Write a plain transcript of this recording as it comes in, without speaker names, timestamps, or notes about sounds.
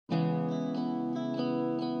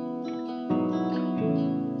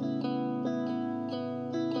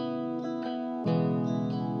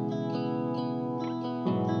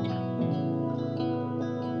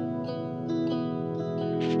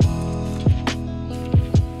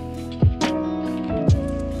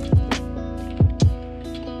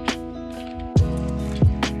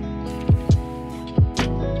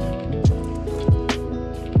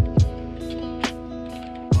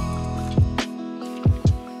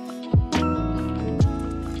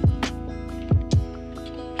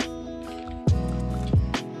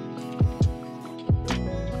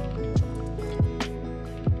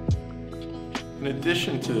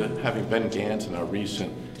addition to having Ben Gans in our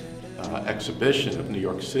recent exhibition of New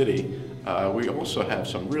York City, we also have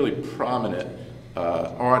some really prominent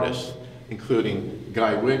artists, including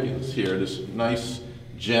Guy Wiggins here, this nice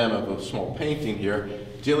gem of a small painting here,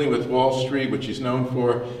 dealing with Wall Street, which he's known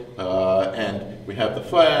for, and we have the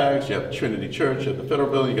flags, you have Trinity Church, you have the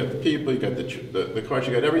Federal Building, you got the people, you got the cars,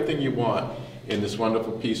 you got everything you want in this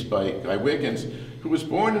wonderful piece by Guy Wiggins, who was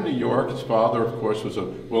born in New York. His father, of course, was a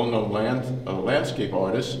well-known landscape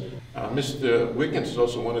artist. Mr. Wiggins is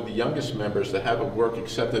also one of the youngest members to have a work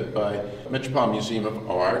accepted by Metropolitan Museum of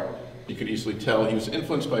Art. You could easily tell he was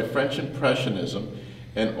influenced by French Impressionism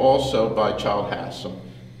and also by Child Hassel.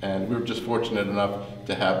 And we were just fortunate enough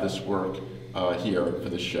to have this work here for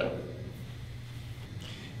this show.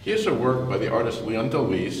 Here's a work by the artist Leon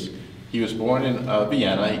Delis. He was born in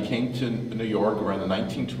Vienna. He came to New York around the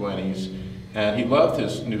 1920s, and he loved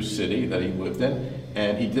his new city that he lived in,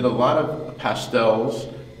 and he did a lot of pastels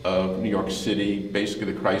of New York City,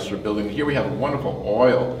 basically the Chrysler Building. Here we have a wonderful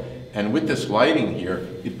oil, and with this lighting here,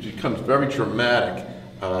 it becomes very dramatic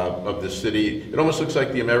of the city. It almost looks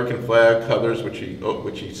like the American flag colors, which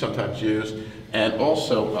he sometimes used, and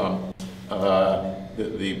also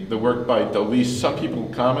the work by Delis. Some people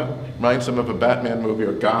comment reminds them of a Batman movie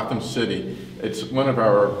or Gotham City. It's one of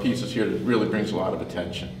our pieces here that really brings a lot of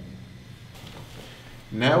attention.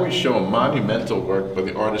 Now we show a monumental work by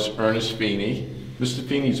the artist Ernest Feeney. Mr.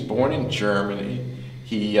 Feeney is born in Germany.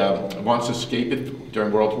 He wants to escape it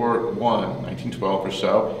during World War I, 1912 or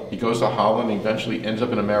so. He goes to Holland and eventually ends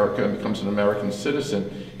up in America and becomes an American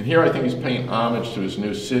citizen. And here I think he's paying homage to his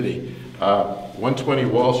new city. 120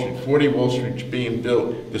 Wall Street, 40 Wall Street being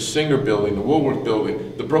built, the Singer Building, the Woolworth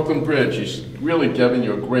Building, the Brooklyn Bridge. He's really giving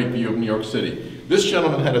you a great view of New York City. This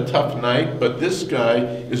gentleman had a tough night, but this guy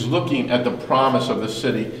is looking at the promise of the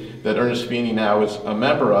city that Ernest Feeney now is a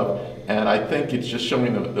member of, and I think it's just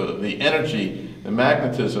showing the energy, the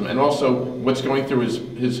magnetism, and also what's going through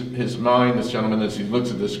his mind, this gentleman, as he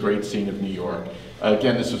looks at this great scene of New York.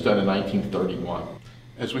 Again, this was done in 1931.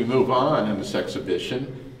 As we move on in this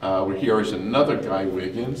exhibition, here is another Guy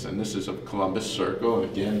Wiggins, and this is of Columbus Circle.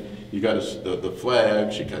 And again, you got the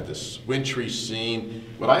flags, you got this wintry scene.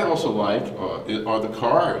 What I also like are the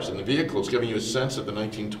cars and the vehicles, giving you a sense of the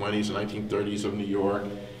 1920s and 1930s of New York.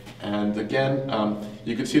 And again,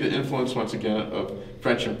 you can see the influence once again of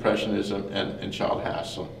French Impressionism and Child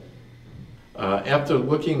Hassel. After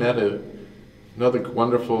looking at another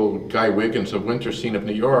wonderful Guy Wiggins, A Winter Scene of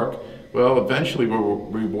New York, well, eventually we were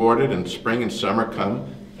rewarded and spring and summer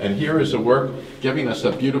come. And here is a work giving us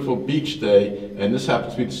a beautiful beach day, and this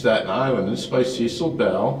happens to be Staten Island. This is by Cecil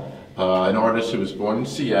Bell, an artist who was born in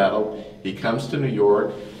Seattle. He comes to New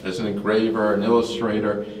York as an engraver, an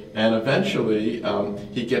illustrator, and eventually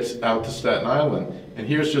he gets out to Staten Island. And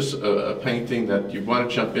here's just a painting that you want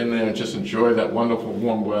to jump in there and just enjoy that wonderful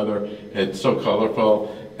warm weather. It's so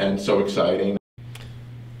colorful and so exciting.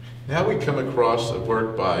 Now we come across a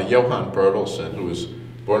work by Johan Bertelsen, who was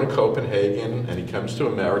born in Copenhagen, and he comes to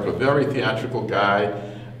America, a very theatrical guy,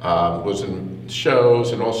 was in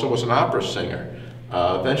shows and also was an opera singer.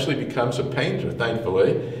 Eventually becomes a painter,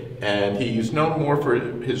 thankfully, and he's known more for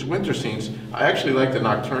his winter scenes. I actually like the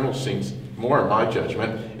nocturnal scenes more in my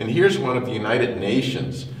judgment, and here's one of the United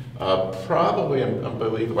Nations, probably, I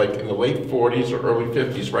believe, like in the late 40s or early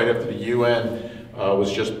 50s, right after the UN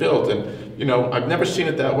was just built. And you know, I've never seen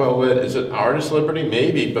it that well lit. Is it artist liberty?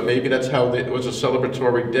 Maybe, but maybe that's how it was a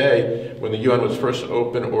celebratory day when the UN was first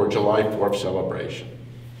opened, or July 4th celebration.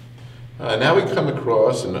 Now we come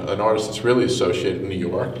across an artist that's really associated in New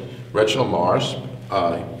York, Reginald Mars.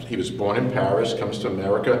 He was born in Paris, comes to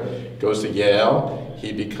America, goes to Yale.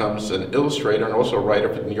 He becomes an illustrator and also a writer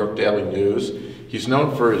for the New York Daily News. He's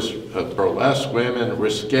known for his burlesque women,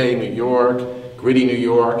 risque New York, gritty New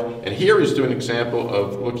York, and here he's doing an example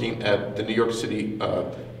of looking at the New York City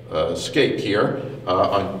scape here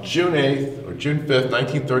on June 8th or June 5th,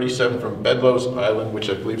 1937 from Bedloe's Island, which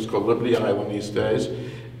I believe is called Liberty Island these days,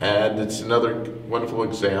 and it's another wonderful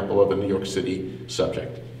example of a New York City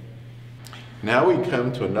subject. Now we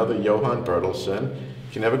come to another Johan Bertelsen.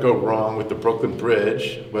 You can never go wrong with the Brooklyn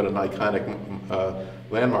Bridge, what an iconic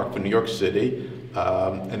landmark for New York City,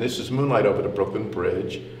 and this is Moonlight over the Brooklyn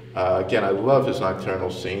Bridge. Again, I love his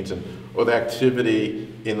nocturnal scenes and all the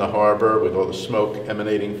activity in the harbor with all the smoke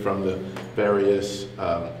emanating from the various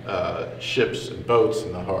ships and boats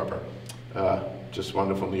in the harbor. Just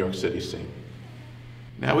wonderful New York City scene.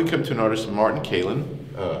 Now we come to an artist, Martin Kalin,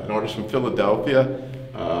 an artist from Philadelphia,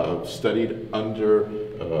 studied under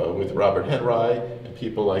with Robert Henry and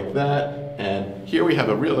people like that. And here we have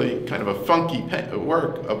a really kind of a funky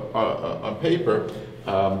work on paper.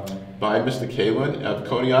 by Mr. Kalin of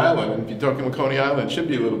Coney Island. And if you're talking about Coney Island, it should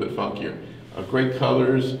be a little bit funkier. Great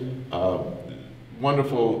colors,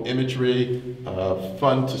 wonderful imagery,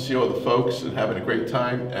 fun to see all the folks and having a great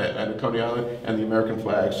time at Coney Island, and the American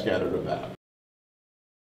flag scattered about.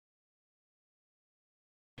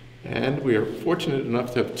 And we are fortunate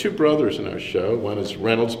enough to have two brothers in our show. One is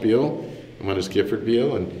Reynolds Beale and one is Gifford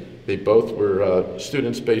Beale, and they both were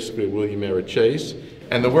students basically at William Merritt Chase.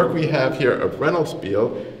 And the work we have here of Reynolds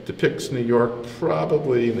Beale depicts New York,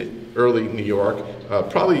 probably in the early New York,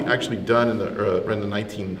 probably actually done in the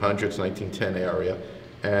 1900s, 1910 area.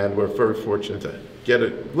 And we're very fortunate to get a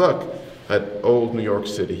look at old New York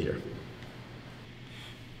City here.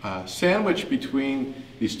 Sandwiched between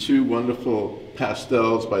these two wonderful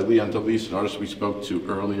pastels by Leon Delis, an artist we spoke to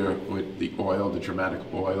earlier with the oil, the dramatic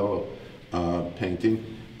oil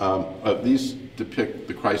painting. These depict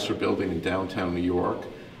the Chrysler Building in downtown New York.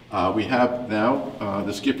 We have now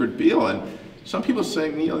this Gifford Beale, and some people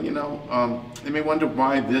say, Neil, you know, they may wonder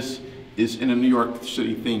why this is in a New York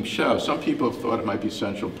City themed show. Some people have thought it might be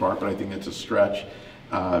Central Park, but I think that's a stretch.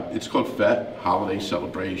 It's called Fête, Holiday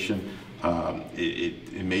Celebration.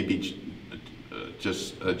 It may be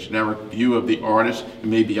just a generic view of the artist. It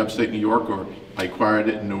may be upstate New York, or I acquired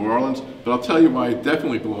it in New Orleans, but I'll tell you why it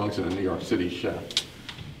definitely belongs in a New York City show.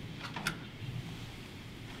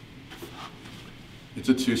 It's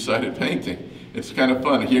a two-sided painting. It's kind of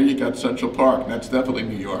fun. Here you got Central Park, and that's definitely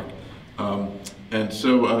New York. And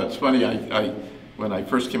so it's funny, when I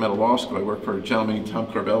first came out of law school, I worked for a gentleman named Tom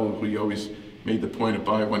Carvello, who always made the point of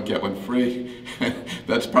buy one, get one free.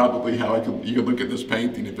 That's probably how you could look at this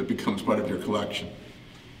painting if it becomes part of your collection.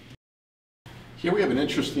 Here we have an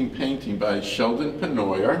interesting painting by Sheldon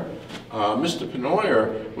Penoyer. Mr.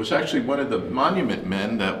 Penoyer was actually one of the monument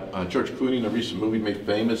men that George Clooney in a recent movie made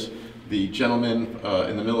famous, the gentleman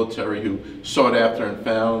in the military who sought after and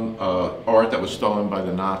found art that was stolen by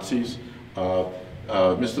the Nazis.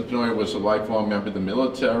 Mr. Penoyer was a lifelong member of the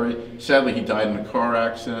military. Sadly, he died in a car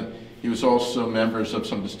accident. He was also members of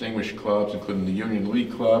some distinguished clubs, including the Union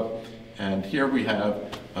League Club. And here we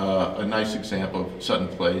have a nice example of Sutton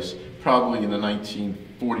Place, probably in the 1940s,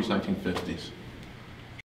 1950s.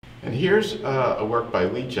 And here's a work by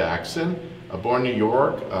Lee Jackson, born in New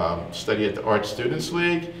York, studied at the Art Students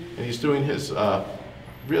League, and he's doing his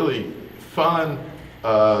really fun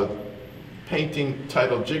painting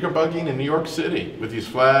titled Jiggerbugging in New York City with these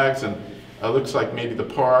flags, and looks like maybe the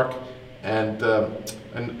park, and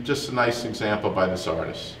just a nice example by this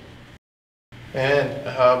artist.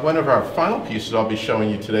 And one of our final pieces I'll be showing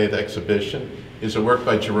you today at the exhibition is a work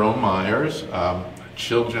by Jerome Myers,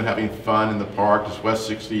 children having fun in the park. It's West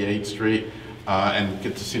 68th Street, and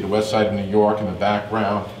get to see the west side of New York in the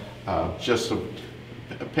background. Just a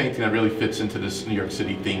painting that really fits into this New York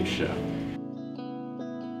City theme show.